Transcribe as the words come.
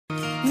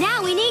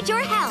Now we need your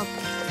help.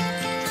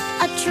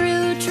 A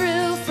true,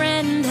 true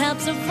friend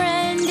helps a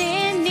friend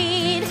in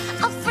need.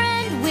 A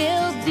friend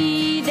will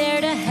be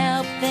there to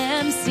help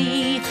them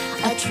see.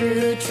 A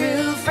true,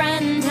 true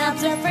friend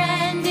helps a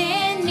friend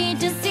in need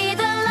to see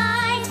the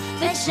light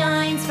that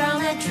shines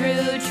from a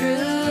true,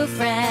 true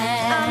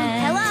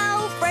friend.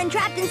 Hello? Friend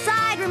trapped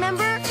inside,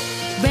 remember?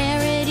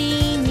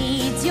 Rarity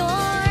needs your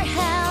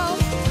help.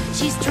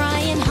 She's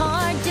trying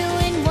hard,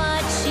 doing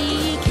what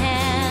she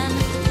can.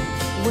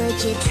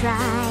 Would you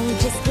try?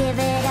 Just give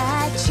it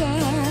a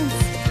chance.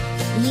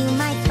 You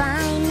might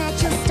find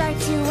that you'll start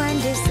to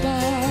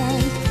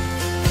understand.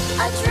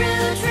 A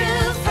true,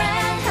 true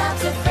friend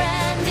helps a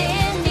friend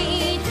in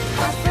need.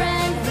 A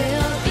friend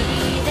will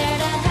be there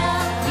to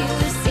help you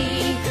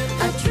see.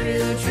 A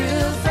true,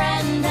 true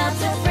friend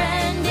helps a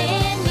friend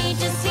in need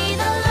to see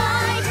the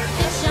light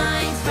that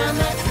shines from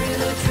a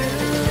true,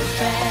 true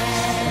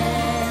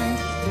friend.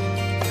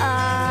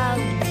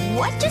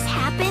 What just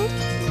happened?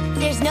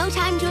 There's no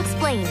time to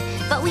explain,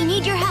 but we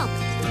need your help.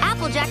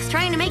 Applejack's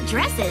trying to make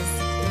dresses.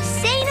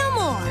 Say no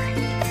more.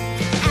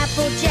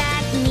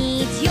 Applejack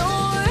needs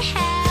your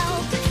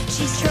help.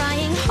 She's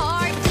trying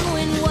hard,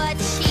 doing what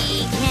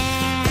she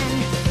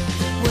can.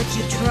 Would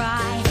you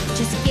try?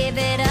 Just give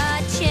it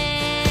a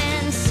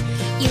chance.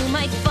 You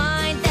might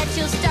find that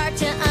you'll start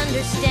to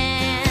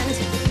understand.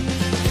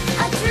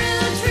 A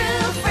true,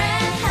 true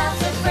friend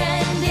helps a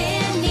friend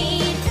in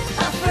need.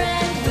 A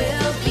friend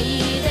will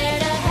be there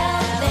to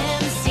help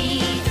them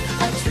see.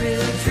 A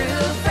true,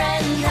 true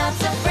friend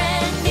helps a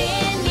friend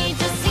in need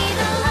to see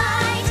the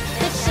light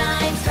that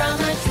shines from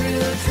a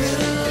true,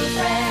 true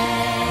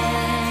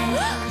friend.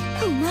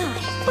 Oh my,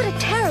 what a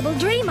terrible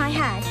dream I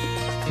had.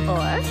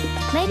 Or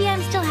maybe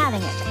I'm still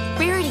having it.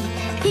 Rarity,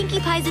 Pinkie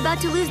Pie's about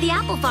to lose the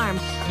apple farm.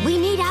 We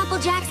need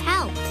Applejack's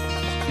help.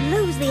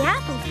 Lose the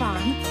apple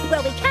farm?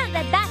 Well, we can't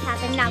let that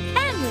happen now,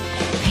 can we?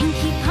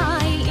 Pinkie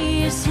Pie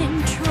is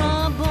in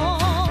trouble.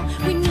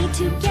 We need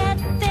to get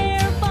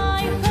there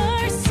by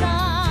her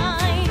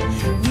side.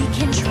 We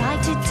can try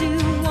to do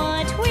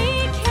what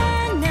we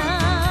can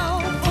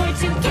now, for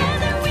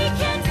together we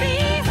can be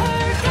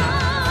her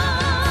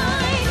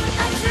guide.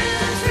 A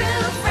true,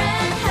 true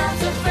friend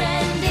helps a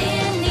friend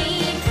in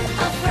need.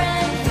 A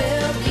friend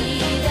will be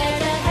there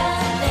to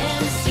help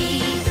them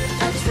see.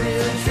 A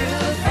true,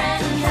 true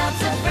friend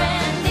helps a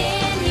friend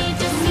in need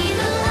to see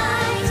the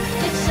light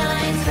that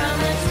shines from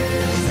a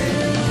true,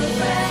 true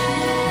friend.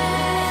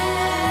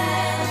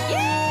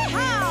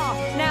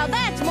 Yeehaw! Now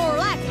that's more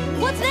like it.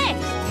 What's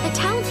next? The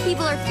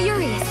townspeople are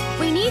furious.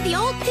 We need the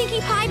old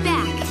Pinkie Pie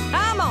back.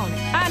 I'm on it.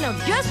 I know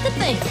just the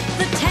thing.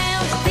 The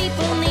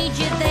townspeople need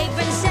you. They've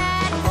been saying